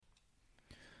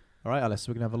All right, Alice,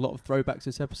 we're going to have a lot of throwbacks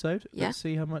this episode. Yeah. Let's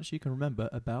see how much you can remember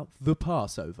about the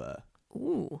Passover.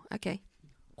 Ooh, okay.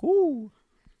 Cool.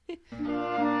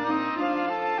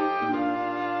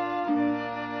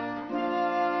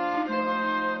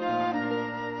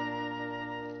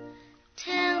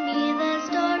 Tell me the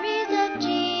stories of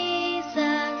Jesus.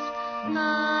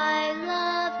 I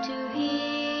love to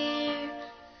hear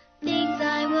things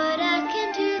I would ask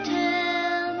him to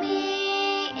tell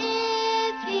me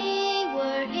if he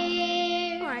were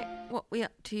here. All right, what we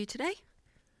up to today?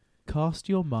 Cast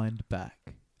your mind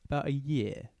back about a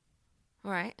year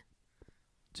All right.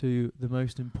 to the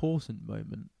most important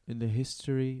moment in the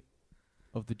history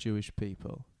of the Jewish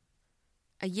people.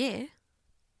 A year?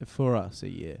 For us, a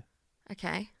year.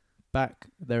 Okay. Back,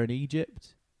 they're in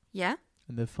Egypt, Yeah?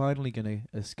 and they're finally going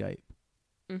to escape.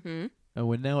 Mm-hmm. And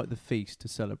we're now at the feast to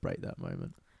celebrate that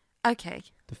moment. Okay.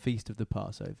 The feast of the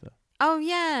Passover. Oh,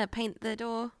 yeah, paint the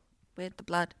door with the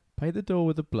blood. Paint the door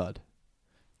with the blood.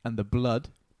 And the blood,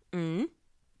 Mm.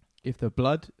 if the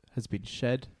blood has been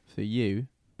shed for you,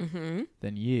 Mm-hmm.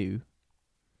 then you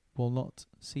will not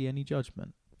see any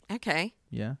judgment. Okay.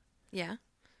 Yeah? Yeah.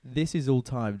 This is all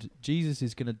timed. Jesus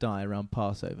is going to die around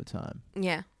Passover time.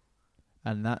 Yeah.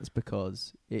 And that's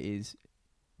because it is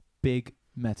big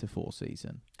metaphor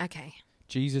season. Okay.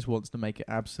 Jesus wants to make it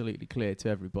absolutely clear to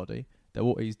everybody that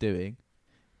what he's doing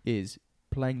is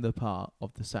playing the part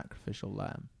of the sacrificial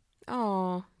lamb.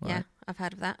 Oh, yeah, Right. I've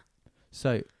heard of that.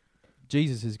 So,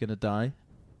 Jesus is going to die,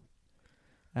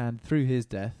 and through his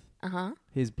death, Uh-huh.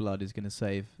 his blood is going to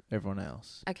save everyone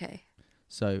else. Okay.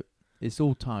 So, it's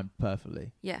all timed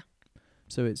perfectly. Yeah.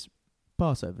 So, it's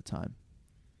Passover time.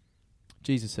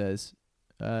 Jesus says,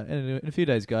 in a few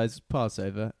days, guys, it's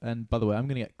Passover, and by the way, I'm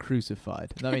going to get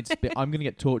crucified. That means I'm going to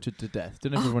get tortured to death.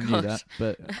 Don't know if Oh, everyone knew God. that,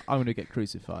 but I'm going to get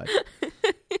crucified.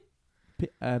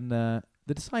 And the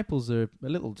disciples are a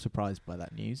little surprised by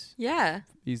that news. Yeah.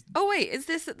 He's, Oh, wait, is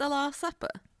this at the Last Supper?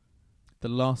 the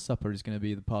Last Supper is going to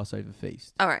be the Passover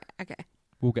feast. All right, okay.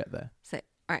 We'll get there. So,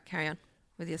 all right, carry on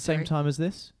with your story. Same time as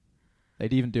this,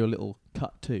 they'd even do a little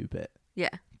cut to bit Yeah.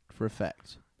 for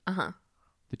effect. Uh-huh.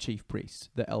 The chief priests,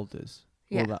 the elders,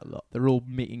 Yeah. all that lot. They're all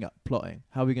meeting up, plotting.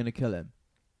 How are we going to kill him?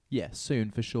 Yeah,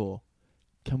 soon for sure.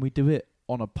 Can we do it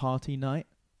on a party night?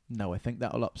 No, I think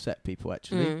that'll upset people,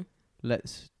 actually. Mm.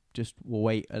 Let's just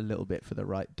wait a little bit for the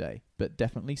right day. But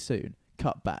definitely soon.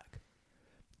 Cut back.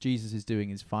 Jesus is doing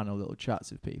his final little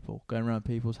chats with people, going around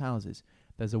people's houses.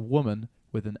 There's a woman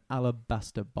with an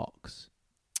alabaster box.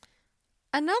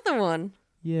 Another one.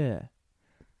 Yeah.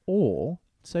 Or,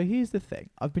 so here's the thing.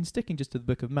 I've been sticking just to the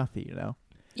book of Matthew, you know.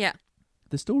 Yeah.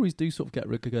 The stories do sort of get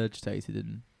regurgitated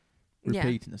and Yeah.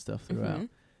 repeating and stuff throughout. Mhm.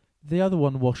 The other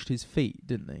one washed his feet,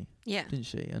 didn't he? Yeah. Didn't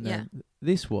she? And Yeah.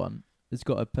 this one has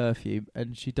got a perfume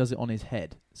and she does it on his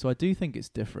head. So I do think it's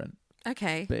different.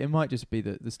 Okay. But it might just be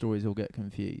that the stories all get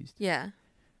confused. Yeah.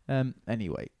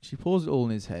 Anyway, she pours it all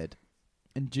in his head.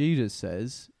 And Judas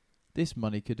says, this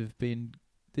money could have been,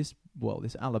 this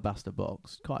alabaster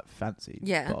box, quite fancy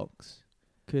Yeah. box,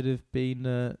 could have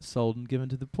been sold and given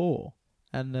to the poor.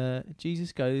 And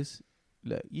Jesus goes,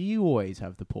 look, you always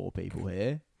have the poor people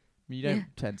here. You don't Yeah.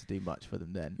 tend to do much for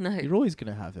them then. No. You're always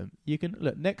going to have them. You can,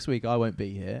 look, next week I won't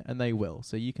be here, and they will,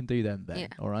 so you can do them then, Yeah.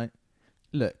 all right?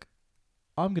 Look,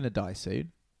 I'm going to die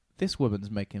soon. This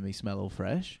woman's making me smell all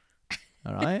fresh,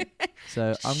 all right?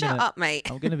 So Shut up,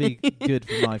 mate. I'm going to be good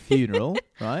for my funeral,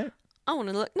 right? I want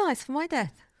to look nice for my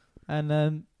death.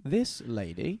 And this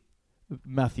lady,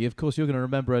 Matthew, of course you're going to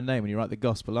remember her name when you write the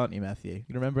gospel, aren't you, Matthew?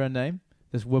 You remember her name?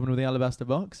 This woman with the alabaster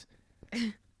box?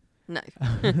 No.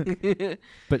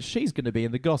 But she's going to be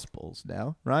in the Gospels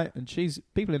now, right? And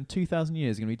people in 2,000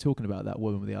 years are going to be talking about that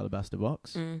woman with the alabaster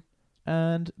box. Mm.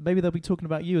 And maybe they'll be talking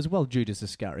about you as well, Judas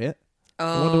Iscariot. Oh.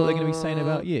 I wonder what they're going to be saying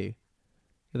about you.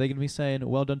 Are they going to be saying,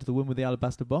 well done to the woman with the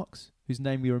alabaster box, whose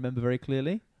name you remember very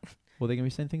clearly? Or are they going to be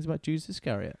saying things about Judas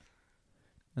Iscariot?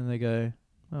 And they go,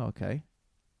 oh, okay.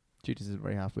 Judas isn't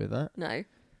very happy with that. No.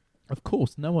 Of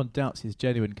course, no one doubts his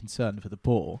genuine concern for the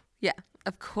poor. Yeah,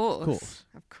 of course. Of course.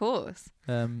 Of course.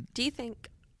 Um, Do you think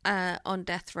on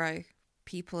death row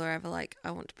people are ever like,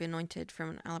 I want to be anointed from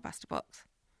an alabaster box?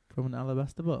 from an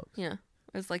alabaster box? Yeah.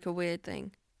 It's like a weird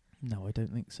thing. No, I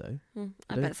don't think so.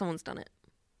 I bet someone's done it.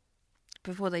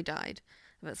 Before they died,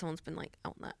 I bet someone's been like, I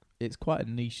want that. It's quite a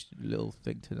niche little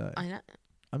thing to know. I know.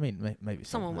 I mean, maybe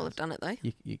Someone will have done it though.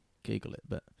 You Google it,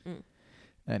 but Mm.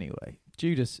 anyway,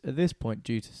 Judas. At this point,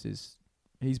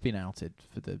 he's been outed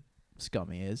for the scum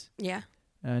he is, Yeah.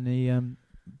 and he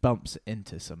bumps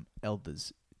into some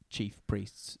elders, chief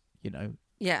priests,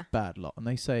 Yeah. bad lot, and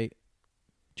they say,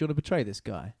 "Do you want to betray this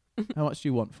guy? How much do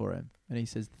you want for him?" And he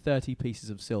says, 30 pieces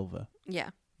of silver.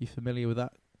 Yeah. You familiar with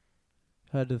that?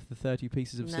 Heard of the 30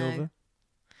 pieces of No. silver?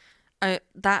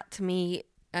 That to me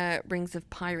rings of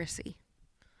piracy.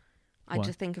 I Why?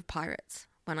 just think of pirates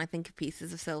when I think of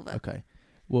pieces of silver. Okay.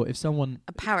 Well, if someone...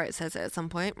 A parrot says it at some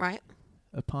point, right?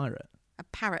 A pirate. A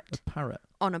parrot A parrot.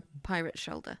 on a pirate's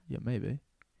shoulder. Yeah, maybe.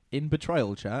 In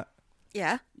Betrayal Chat,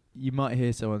 Yeah. you might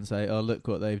hear someone say, oh, look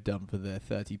what they've done for their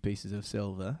 30 pieces of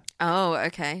silver. Oh,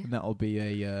 okay. And that'll be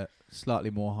a slightly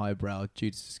more highbrow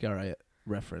Judas Iscariot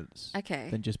reference Okay.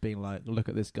 than just being like, look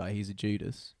at this guy, he's a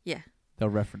Judas. Yeah. They'll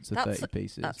reference the That's- 30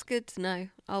 pieces. That's good to know.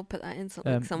 I'll put that in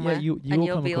somewhere. Yeah, you and will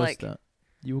you'll come be across like, that.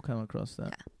 You will come across that.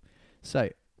 Yeah. So,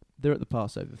 they're at the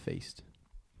Passover feast,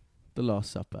 the Last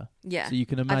Supper. yeah. So you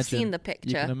can imagine. I've seen the You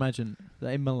picture. can imagine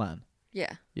that in Milan.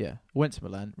 Yeah. Yeah, went to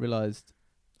Milan, realised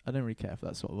I don't really care for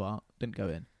that sort of art. Didn't go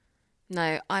in.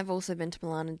 No, I've also been to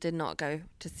Milan and did not go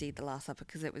to see the Last Supper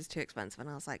because it was too expensive. And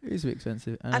I was like, It is a bit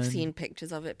expensive. I've and seen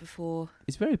pictures of it before.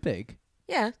 It's very big,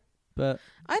 Yeah. but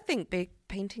I think big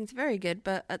paintings are very good,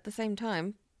 but at the same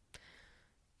time,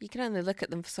 you can only look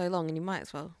at them for so long and you might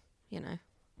as well,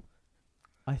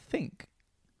 I think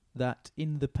that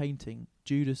in the painting,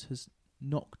 Judas has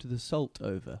knocked the salt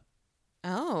over,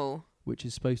 Oh. which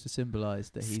is supposed to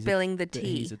symbolise that he's Spilling the that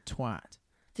tea. he's a twat.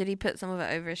 Did he put some of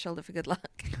it over his shoulder for good luck?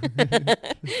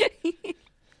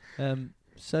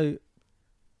 So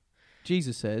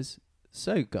Jesus says,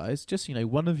 so guys, just so you know,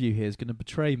 one of you here is going to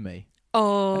betray me.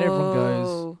 Oh. And everyone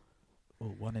goes, oh,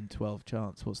 1 in 12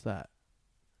 chance. What's that?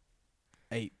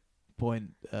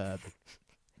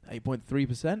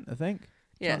 8.3%, I think.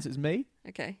 Yeah. Chance it's me.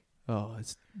 Okay. Oh,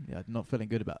 not feeling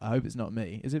good about it. I hope it's not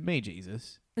me. Is it me,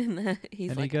 Jesus? He's And he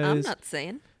like, goes- I'm not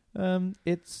saying.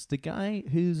 It's the guy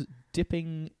who's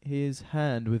dipping his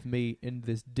hand with me in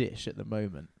this dish at the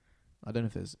moment. I don't know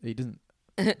if he doesn't.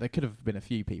 There could have been a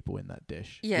few people in that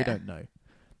dish. Yeah. We don't know.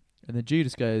 And then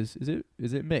Judas goes,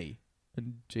 "Is it me?"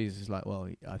 And Jesus is like, "Well,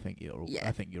 I think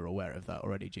you're aware of that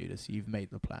already, Judas. You've made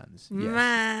the plans." Yes.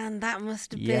 Man, that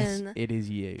must have Yes, been... it is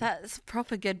you. That's a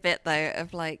proper good bit, though,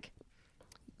 of, like,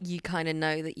 you kind of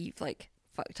know that you've, like,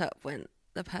 fucked up when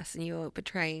the person you're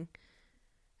betraying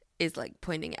is, like,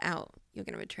 pointing it out. You're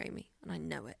going to betray me, and I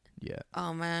know it. Yeah.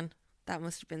 Oh, man, that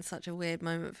must have been such a weird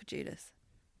moment for Judas.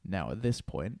 Now at this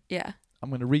point, Yeah. I'm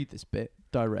going to read this bit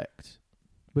direct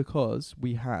because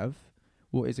we have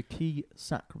what is a key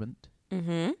sacrament,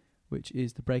 Mm-hmm. which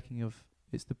is the breaking of,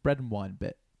 it's the bread and wine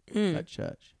bit Mm. at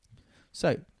church.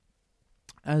 So,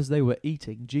 as they were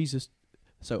eating, Jesus,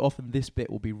 so often this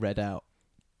bit will be read out.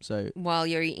 So, While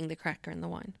you're eating the cracker and the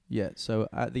wine. yeah, so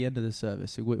at the end of the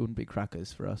service, it wouldn't be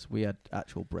crackers for us. We had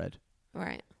actual bread.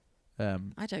 Right.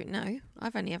 I don't know.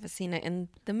 I've only ever seen it in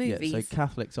the Yeah, movies. so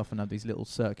Catholics often have these little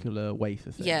circular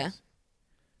wafer things. Yeah.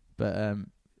 But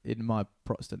in my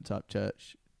Protestant type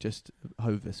church, just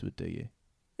Hovis would do you.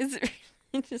 Is it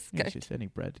really? Just Yeah, go. it's just any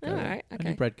bread go All in. right, Any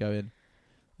okay. bread go in.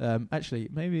 Actually,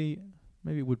 maybe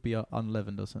it would be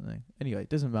unleavened or something. Anyway, it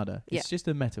doesn't matter. Yeah. It's just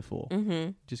a metaphor.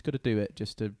 Mm-hmm. Just got to do it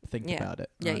just to think Yeah. about it.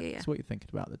 Yeah, right? yeah, yeah. It's what you're thinking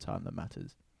about at the time that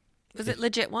matters. Was it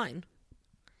legit wine?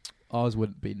 Ours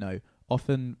wouldn't be, no.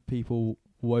 Often people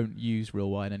won't use real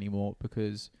wine anymore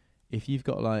because if you've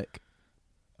got like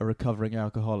a recovering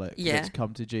alcoholic Yeah. that's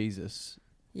come to Jesus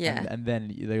Yeah. and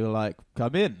then they were like,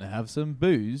 come in, have some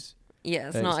booze. Yeah,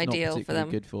 it's not ideal for particularly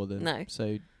them. good for them. No.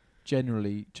 So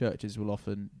generally churches will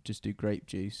often just do grape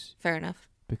juice Fair enough.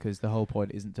 because the whole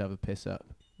point isn't to have a piss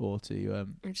up or to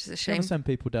Which is a never shame. send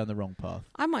people down the wrong path.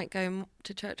 I might go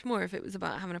to church more if it was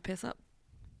about having a piss up.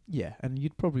 Yeah, and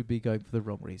you'd probably be going for the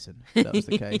wrong reason if that was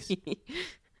the case.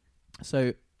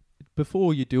 So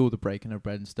before you do all the breaking of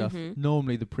bread and stuff, Mhm.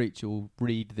 normally the preacher will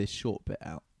read this short bit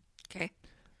out. Okay.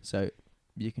 So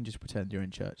you can just pretend you're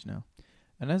in church now.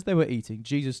 And as they were eating,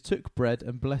 Jesus took bread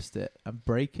and blessed it and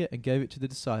brake it and gave it to the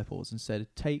disciples and said,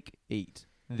 "Take, eat.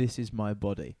 This is my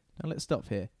body." Now let's stop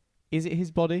here. Is it his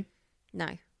body?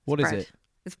 No. What it's is bread. it?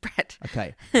 It's bread.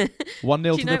 Okay. 1-0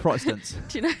 Do to you the know- Protestants.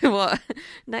 Do you know what?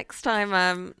 Next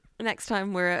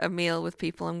time we're at a meal with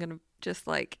people, I'm gonna just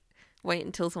like wait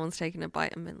until someone's taken a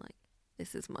bite and been like,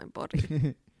 "This is my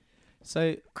body."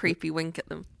 So Creepy wink at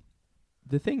them.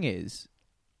 the thing is,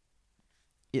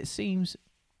 it seems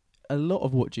a lot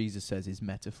of what Jesus says is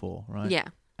metaphor, right? Yeah.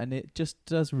 And it just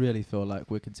does really feel like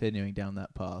we're continuing down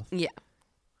that path. Yeah.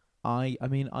 I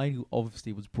mean, I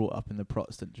obviously was brought up in the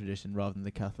Protestant tradition rather than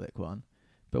the Catholic one.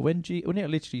 But when it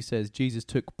literally says Jesus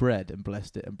took bread and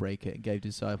blessed it and brake it and gave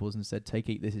disciples and said, "Take,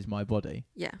 eat, this is my body."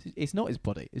 Yeah. It's not his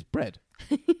body, it's bread.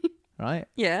 Right?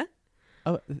 Yeah.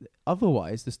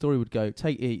 Otherwise, the story would go,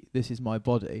 "Take, eat, this is my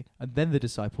body." And then the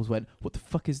disciples went, "What the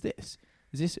fuck is this?"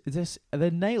 Are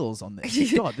there nails on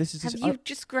this? God, this is Have just... you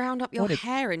just ground up your wanna-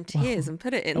 hair in tears and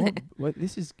put it in there?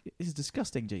 This is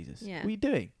disgusting, Jesus. Yeah. What are you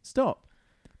doing? Stop.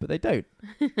 But they don't.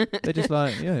 They're just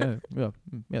like, yeah,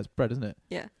 it's bread, isn't it?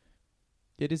 Yeah.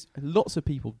 It is. Lots of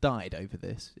people died over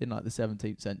this in like the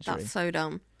 17th century That's so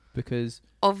dumb. because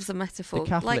Of the metaphor. the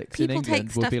Catholics Like, people in take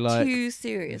England would stuff be like, too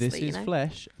seriously, this you is know?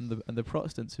 flesh, and the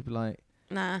Protestants would be like,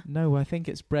 Nah, no, I think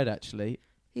it's bread actually.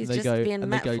 he's they just go- being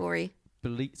and they go- metaphor-y.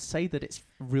 Say that it's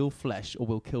real flesh or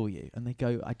we'll kill you. And they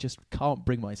go, I just can't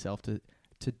bring myself to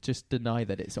just deny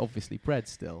that it's obviously bread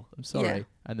still. I'm sorry. Yeah.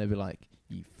 And they'd be like,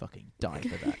 you fucking die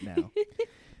for that now.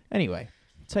 Anyway,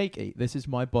 take, eat, this is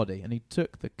my body. And he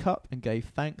took the cup and gave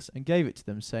thanks and gave it to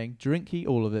them, saying, drink ye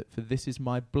all of it, for this is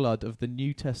my blood of the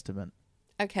New Testament.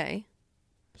 Okay.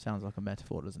 Sounds like a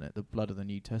metaphor, doesn't it? The blood of the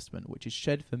New Testament, which is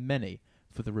shed for many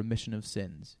for the remission of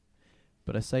sins.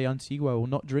 But I say unto you, I will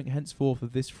not drink henceforth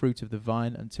of this fruit of the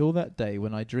vine until that day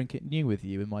when I drink it new with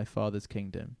you in my Father's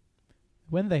kingdom.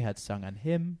 When they had sung an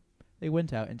hymn, they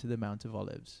went out into the Mount of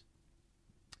Olives.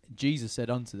 Jesus said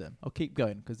unto them, I'll keep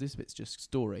going because this bit's just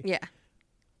story. Yeah.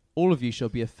 All of you shall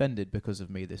be offended because of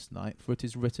me this night, for it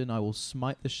is written, I will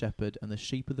smite the shepherd, and the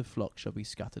sheep of the flock shall be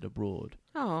scattered abroad.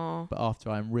 Oh. But after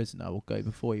I am risen, I will go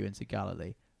before you into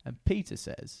Galilee. And Peter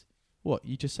says, what,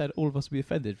 you just said all of us will be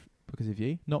offended because of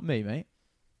you? Not me, mate.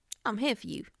 I'm here for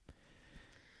you.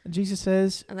 And Jesus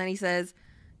says, And then he says,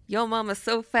 your mama's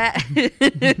so fat.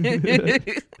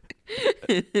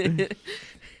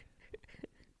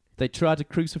 they tried to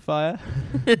crucify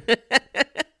her.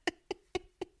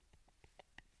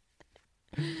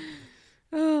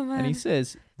 Oh, man. And he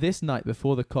says, this night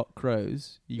before the cock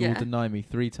crows, you will Yeah. deny me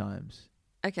 3 times.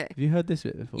 Okay. Have you heard this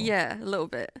bit before? Yeah, a little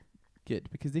bit. Good,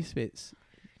 because this bit's...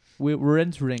 We're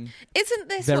entering Isn't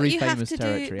this very what you have famous to do?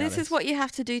 territory, This Alice. is what you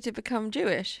have to do to become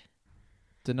Jewish.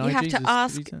 deny you have Jesus to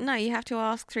ask. 3 times. No, you have to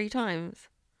ask 3 times.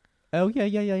 Oh, yeah.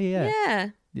 Yeah.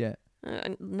 Yeah.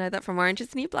 I know that from Orange is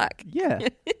the New Black. Yeah.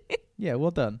 Yeah, well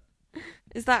done.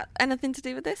 Is that anything to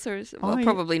do with this, or is well, I-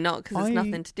 probably not, because I- it's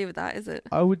nothing to do with that, is it?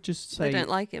 I would just They say... don't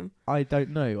like him. I don't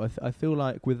know. I feel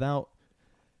like without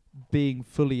being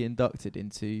fully inducted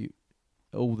into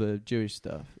all the Jewish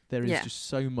stuff, there is Yeah. just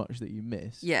so much that you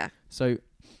miss. Yeah. So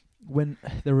when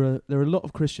there are a lot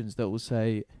of Christians that will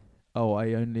say, "Oh,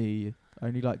 I only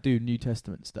like do New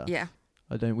Testament stuff. Yeah.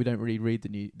 We don't really read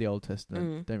the Old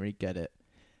Testament. Don't really get it."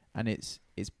 And it's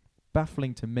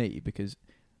baffling to me because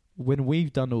when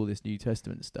we've done all this New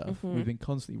Testament stuff, Mhm. we've been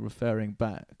constantly referring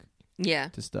back Yeah.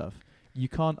 to stuff. You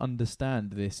can't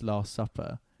understand this Last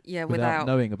Supper Yeah. without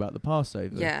knowing about the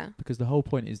Passover. Yeah. Because the whole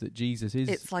point is that Jesus is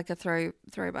It's like a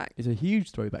throwback. a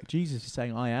huge throwback. Jesus is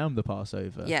saying, I am the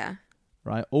Passover. Yeah.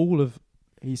 Right?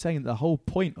 He's saying the whole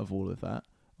point of all of that,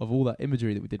 of all that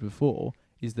imagery that we did before,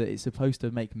 is that it's supposed to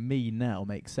make me now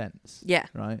make sense. Yeah.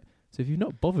 Right? So if you've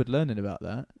not bothered learning about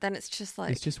that, Then it's just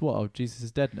like it's just what? Oh, Jesus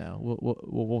is dead now.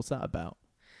 What's that about?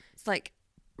 it's like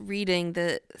reading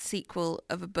the sequel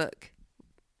of a book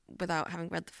without having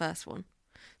read the first one.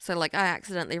 So like I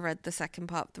accidentally read the second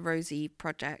part of the Rosie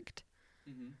Project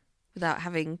without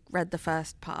having read the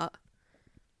first part.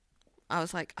 I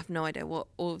was like, I've no idea what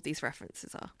all of these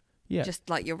references are. Yeah. Just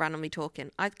like you're randomly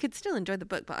talking. I could still enjoy the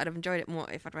book, but I'd have enjoyed it more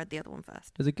if I'd read the other one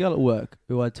first. There's a girl at work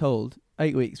who I told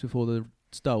 8 weeks before the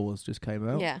Star Wars just came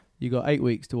out. Yeah. You got 8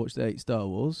 weeks to watch the 8 Star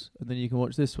Wars, and then you can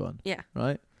watch this one. Yeah.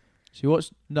 Right? She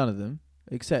watched none of them,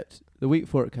 except the week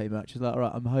before it came out. She's like, all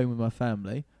right, I'm home with my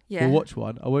family. Yeah. We'll watch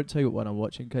one. I won't tell you what one I'm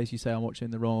watching in case you say I'm watching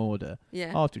in the wrong order.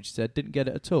 Yeah. Afterwards, she said, didn't get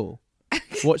it at all.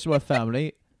 Watched with my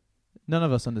family. None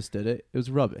of us understood it. It was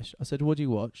rubbish. I said, what do you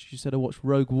watch? She said, I watched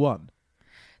Rogue One.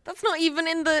 That's not even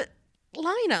in the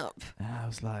lineup. And I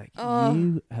was like, Oh.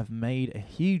 you have made a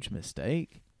huge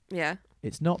mistake. Yeah.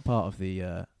 It's not part of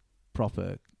the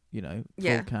proper, full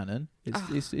Yeah. canon.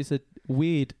 Ugh. It's a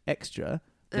weird extra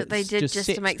That they that's did just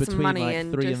sits to make some between money like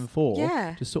and 3 just, and 4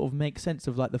 Yeah. to sort of make sense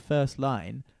of like the first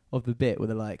line of the bit where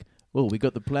they're like, well, we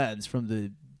got the plans from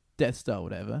the Death Star or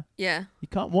whatever. Yeah. You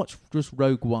can't watch just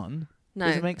Rogue One. No,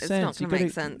 Doesn't make it's sense. not You going to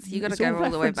make gotta- sense. You got to it's go all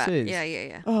all the way back. references.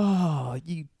 Yeah. Oh,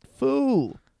 you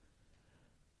fool.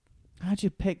 How'd you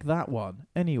pick that one?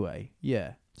 Anyway,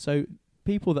 yeah. So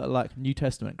people that are like New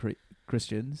Testament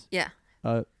Christians Yeah.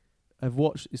 have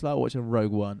watched, it's like watching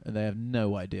Rogue One and they have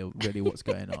no idea really what's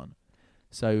going on.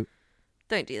 So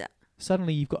Don't do that.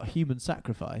 suddenly you've got a human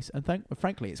sacrifice, and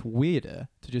frankly, it's weirder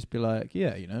to just be like,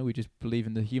 yeah, we just believe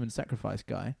in the human sacrifice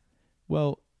guy.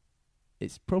 Well,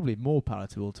 it's probably more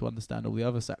palatable to understand all the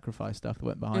other sacrifice stuff that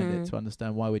went behind it, to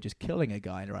understand why we're just killing a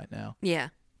guy right now. Yeah.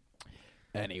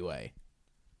 Anyway,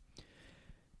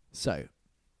 so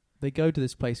they go to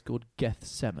this place called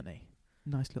Gethsemane.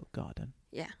 Nice little garden.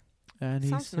 Yeah. And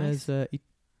Sounds nice.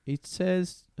 he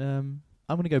says, I'm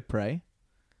going to go pray.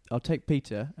 I'll take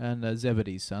Peter and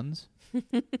Zebedee's sons.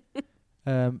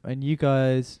 And you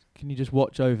guys, can you just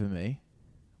watch over me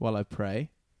while I pray?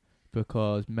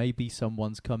 Because maybe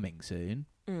someone's coming soon.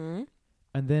 Mm.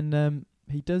 And then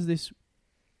he does this.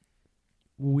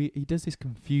 He does this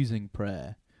confusing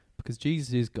prayer because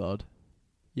Jesus is God.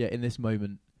 Yet in this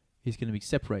moment, he's going to be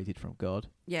separated from God,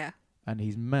 Yeah. and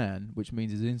he's man, which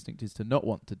means his instinct is to not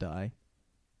want to die.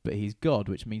 But he's God,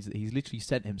 which means that he's literally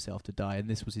sent himself to die, and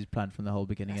this was his plan from the whole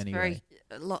beginning That's anyway.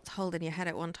 a lot to hold in your head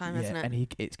at one time, Yeah, isn't it?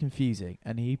 and it's confusing.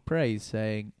 And he prays,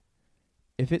 saying,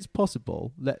 "If it's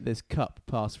possible, let this cup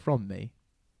pass from me.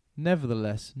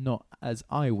 Nevertheless, not as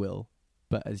I will,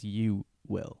 but as you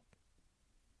will."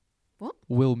 What?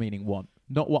 Will meaning want.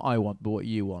 Not what I want, but what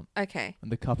you want. Okay.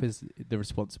 And the cup is the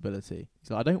responsibility. He's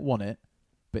like, I don't want it,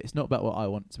 but it's not about what I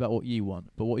want. It's about what you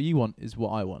want. But what you want is what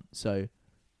I want. So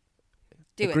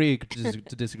agree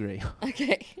to disagree.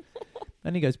 Okay.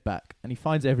 Then he goes back and he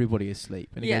finds everybody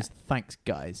asleep. And he goes, thanks,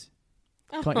 guys.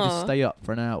 Can't you just stay up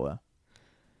for an hour?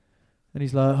 And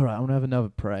he's like, all right, I'm going to have another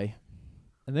pray.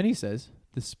 And then he says,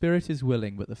 the spirit is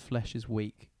willing, but the flesh is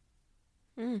weak.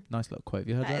 Mm. Nice little quote. Have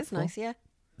you heard that? That is before? nice, yeah.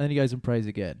 Then he goes and prays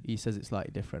again. He says it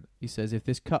slightly different. He says, if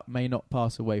this cup may not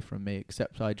pass away from me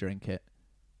except I drink it,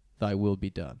 thy will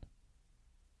be done.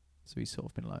 So he's sort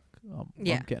of been like, I'm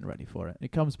getting ready for it. And he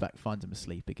comes back, finds them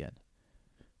asleep again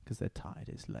because they're tired.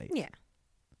 It's late. Yeah.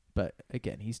 But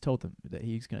again, he's told them that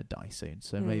he's going to die soon.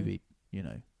 So maybe,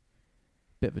 a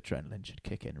bit of adrenaline should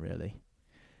kick in, really.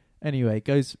 Anyway,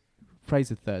 prays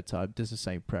the third time, does the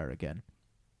same prayer again.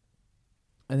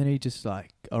 And then he just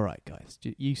like, all right, guys,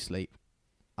 you sleep.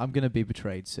 I'm going to be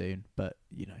betrayed soon, but,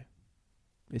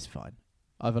 it's fine.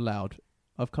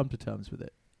 I've come to terms with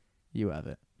it. You have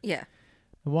it. Yeah.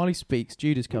 And while he speaks,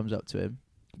 Judas comes up to him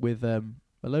with a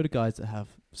load of guys that have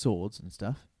swords and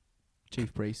stuff,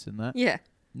 chief priests and that. Yeah.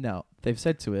 Now, they've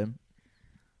said to him,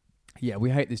 yeah, we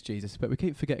hate this Jesus, but we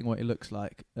keep forgetting what he looks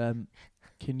like. Can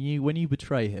you, when you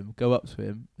betray him, go up to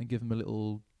him and give him a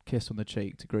little kiss on the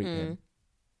cheek to greet him,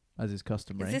 as is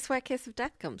customary? Is this where Kiss of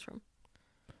Death comes from?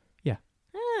 Yeah.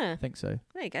 Ah, I think so.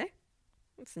 there you go.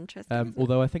 That's interesting.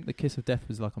 Although I think the kiss of death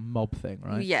was like a mob thing,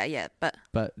 right? Yeah, but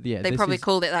yeah, they probably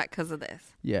called it that because of this.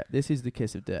 Yeah, this is the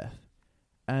kiss of death.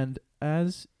 And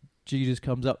as Jesus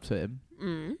comes up to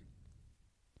him,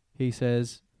 he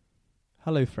says,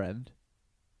 hello, friend.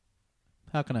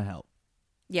 How can I help?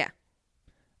 Yeah.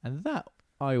 And that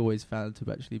I always found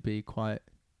to actually be quite...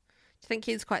 Do you think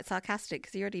he's quite sarcastic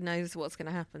because he already knows what's going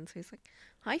to happen? So he's like,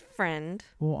 hi, friend.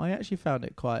 Well, I actually found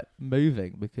it quite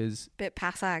moving because... Bit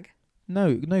passag.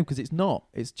 No, because it's not.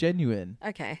 It's genuine.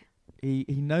 Okay. He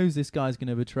knows this guy's going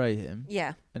to betray him.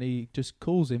 Yeah. And he just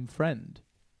calls him friend.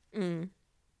 Mm.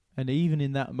 And even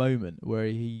in that moment where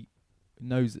he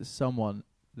knows that someone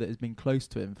that has been close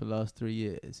to him for the last 3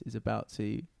 years is about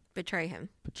to betray him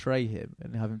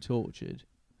and have him tortured,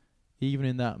 even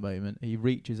in that moment, he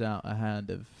reaches out a hand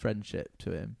of friendship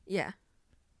to him. Yeah.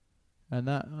 And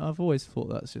that, I've always thought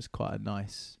that's just quite a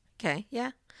nice... Okay,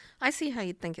 yeah. I see how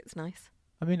you'd think it's nice.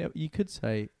 I mean, you could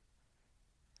say,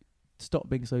 stop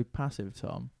being so passive,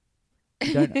 Tom.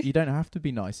 You don't have to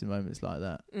be nice in moments like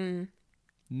that. Mm.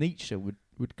 Nietzsche would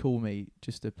call me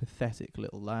just a pathetic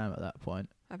little lamb at that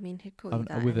point. I mean, he'd call you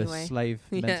that with anyway. a slave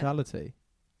mentality.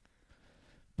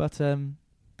 But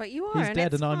you are, he's and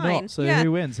dead it's and I'm fine. not, so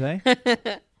who wins, hey?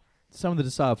 Some of the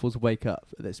disciples wake up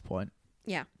at this point.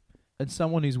 Yeah. And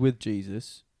someone who's with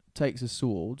Jesus takes a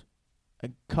sword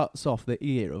and cuts off the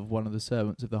ear of one of the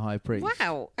servants of the high priest.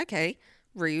 Wow, okay.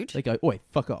 Rude. They go, oi,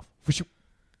 fuck off.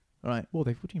 All right, well, what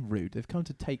do you mean rude? They've come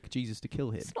to take Jesus to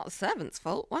kill him. It's not the servant's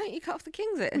fault. Why don't you cut off the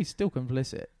king's ear? Well, he's still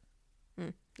complicit.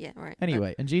 Yeah, right.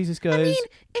 Anyway, and Jesus goes... I mean,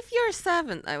 if you're a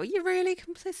servant, though, are you really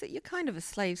complicit? You're kind of a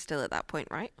slave still at that point,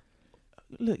 right?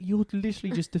 Look, you're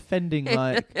literally just defending,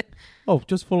 like,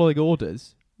 just following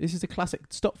orders. This is a classic.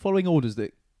 Stop following orders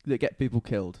that get people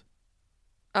killed.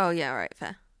 Oh, yeah, right,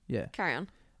 fair. Yeah. Carry on.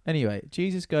 Anyway,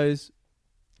 Jesus goes,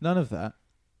 none of that.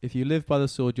 If you live by the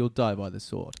sword, you'll die by the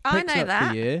sword. I Picks know up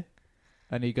that. the ear,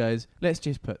 and he goes, let's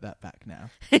just put that back now.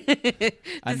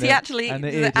 Does he actually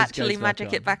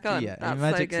magic it back on? Yeah, that's he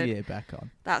magics so good. the ear back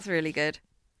on. That's really good.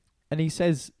 And he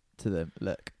says to them,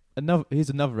 look, here's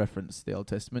another reference to the Old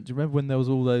Testament. Do you remember when there was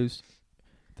all those...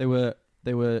 They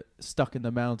were stuck in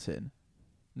the mountain.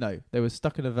 No, they were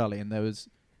stuck in a valley and there was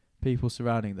people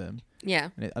surrounding them. Yeah.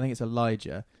 And I think it's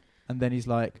Elijah. And then he's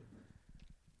like,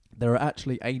 there are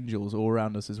actually angels all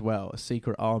around us as well, a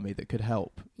secret army that could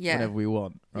help whenever we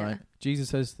want, right? Yeah. Jesus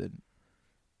says to them,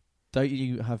 don't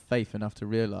you have faith enough to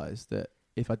realise that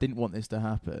if I didn't want this to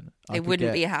happen, It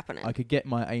wouldn't be happening. I could get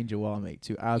my angel army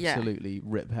to absolutely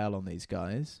rip hell on these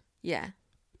guys. Yeah.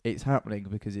 It's happening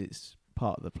because it's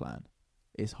part of the plan.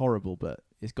 It's horrible, but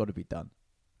it's got to be done.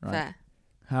 Right? Fair.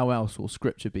 How else will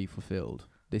scripture be fulfilled?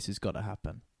 This has got to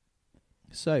happen.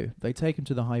 So they take him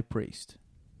to the high priest.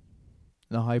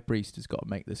 The high priest has got to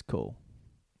make this call.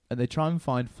 And they try and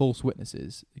find false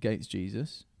witnesses against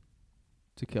Jesus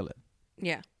to kill him.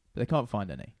 Yeah. But they can't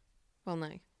find any. Well,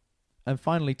 no. And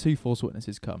finally, 2 false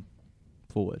witnesses come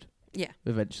forward. Yeah.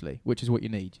 Eventually, which is what you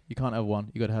need. You can't have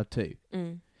one, you got to have 2.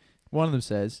 Mm. One of them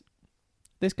says,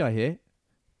 this guy here,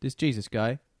 this Jesus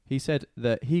guy, he said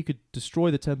that he could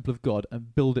destroy the temple of God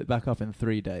and build it back up in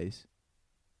 3 days.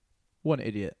 What an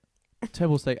idiot.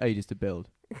 Temples take ages to build.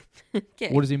 Okay.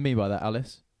 What does he mean by that,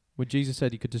 Alice? When Jesus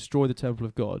said he could destroy the temple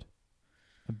of God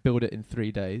and build it in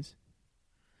 3 days?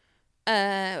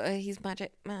 He's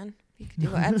magic, man. He can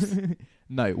do whatever.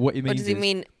 No, what he means What does he is-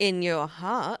 mean in your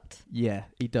heart? Yeah,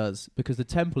 he does. Because the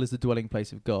temple is the dwelling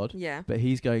place of God. Yeah. But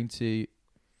he's going to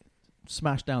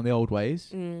smash down the old ways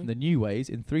and the new ways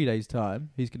in 3 days'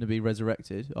 time. He's going to be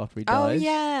resurrected after he Oh, dies.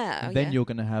 yeah. And then you're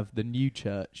going to have the new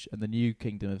church and the new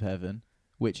kingdom of heaven,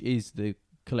 which is the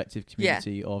collective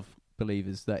community of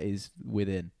believers that is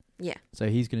within. Yeah. So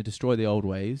he's going to destroy the old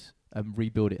ways and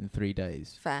rebuild it in 3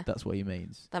 days. Fair. That's what he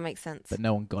means. That makes sense. But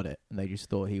no one got it, and they just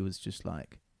thought he was just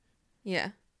like, Yeah.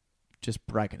 just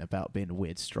bragging about being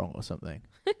weird strong or something.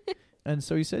 And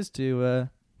so he says to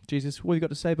Jesus, what have you got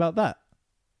to say about that?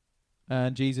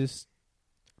 And Jesus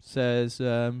says,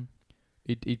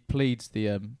 he pleads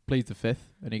the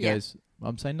fifth, and he goes,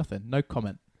 I'm saying nothing, no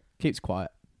comment, keeps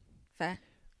quiet. Fair.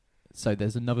 So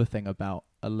there's another thing about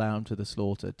a lamb to the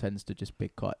slaughter tends to just be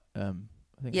quite, I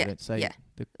think they don't say,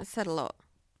 I said a lot.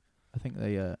 I think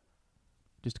they,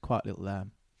 just a quiet little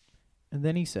lamb. And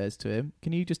then he says to him,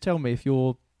 can you just tell me if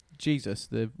you're Jesus,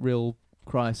 the real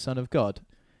Christ, Son of God?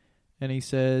 And he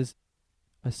says,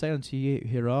 I say unto you,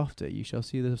 hereafter you shall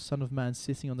see the Son of Man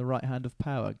sitting on the right hand of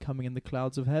power and coming in the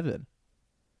clouds of heaven.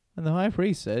 And the high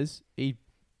priest says, he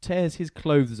tears his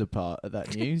clothes apart at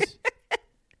that news.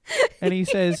 And he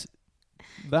says,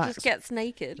 Just gets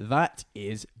naked. that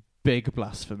is big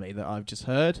blasphemy that I've just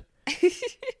heard.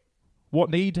 What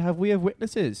need have we of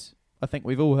witnesses? I think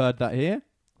we've all heard that here.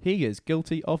 He is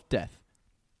guilty of death.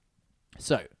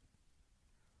 So,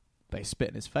 they spit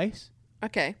in his face.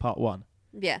 Okay. Part 1.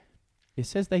 Yeah. It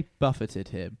says they buffeted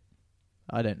him.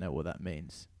 I don't know what that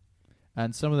means.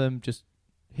 And some of them just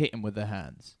hit him with their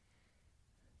hands.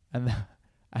 And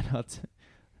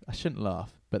I shouldn't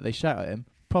laugh, but they shout at him,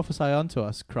 prophesy unto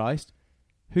us, Christ.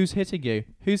 Who's hitting you?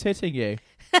 Who's hitting you?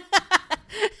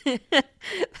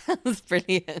 That was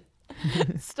brilliant.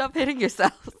 Stop hitting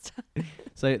yourself.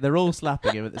 So they're all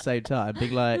slapping him at the same time,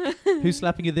 being like, who's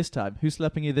slapping you this time? Who's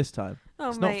slapping you this time? Oh,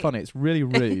 It's mate. not funny. It's really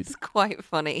rude. It's quite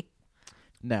funny.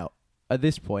 Now, at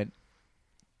this point,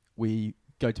 we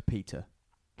go to Peter,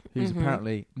 who's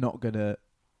apparently not going to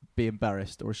be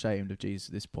embarrassed or ashamed of Jesus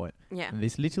at this point. Yeah. And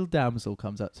this little damsel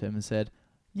comes up to him and said,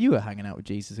 you were hanging out with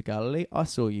Jesus of Galilee. I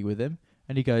saw you with him.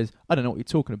 And he goes, I don't know what you're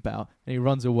talking about. And he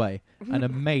runs away. And a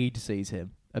maid sees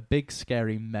him, a big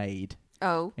scary maid,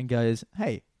 Oh. and goes,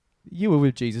 hey, you were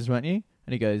with Jesus, weren't you?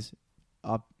 And he goes,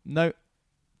 no,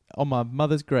 on my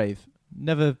mother's grave.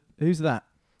 Never, who's that?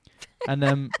 And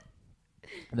then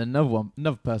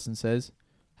another person says,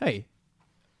 hey,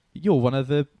 you were one of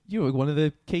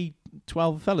the key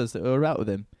 12 fellas that were out with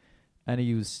him. And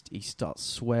he starts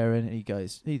swearing, and he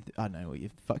goes, I don't know what you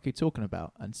fuck you're talking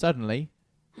about. And suddenly,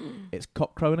 it's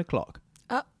cock crowing a clock.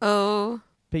 Uh-oh.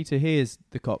 Peter hears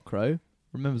the cock crow,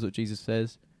 remembers what Jesus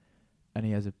says, and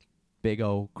he has a big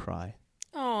old cry.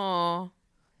 Oh.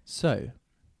 So,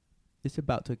 it's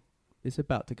about to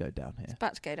go down here. It's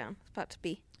about to go down. It's about to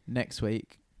be Next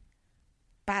week,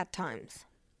 bad times.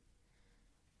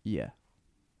 yeah.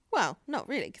 Well, not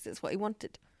really, because it's what he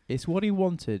wanted. It's what he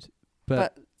wanted,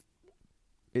 but But,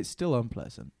 it's still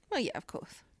unpleasant. well, yeah, of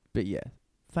course. But yeah,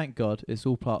 thank God it's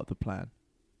all part of the plan.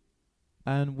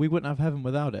 And we wouldn't have heaven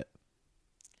without it.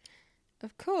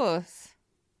 Of course.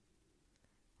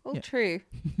 All Yeah. true.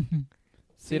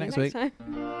 See you next week. Time.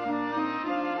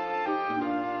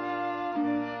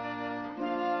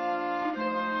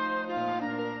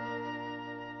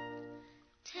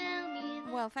 Tell me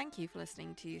Well, thank you for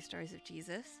listening to Stories of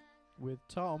Jesus With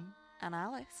Tom, and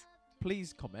Alice.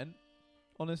 please comment.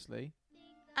 Honestly.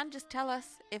 And just tell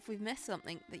us if we've missed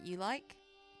something that you like.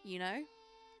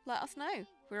 Let us know.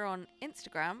 We're on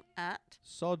Instagram at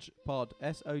Sojpod,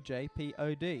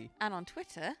 SOJPOD. and on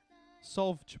Twitter,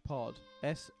 Sovjpod,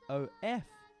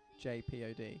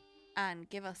 SOFJPOD. and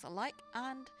give us a like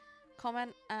and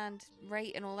comment, and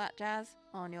rate and all that jazz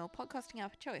on your podcasting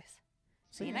app of choice.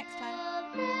 See you next time.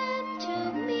 A friend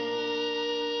to me.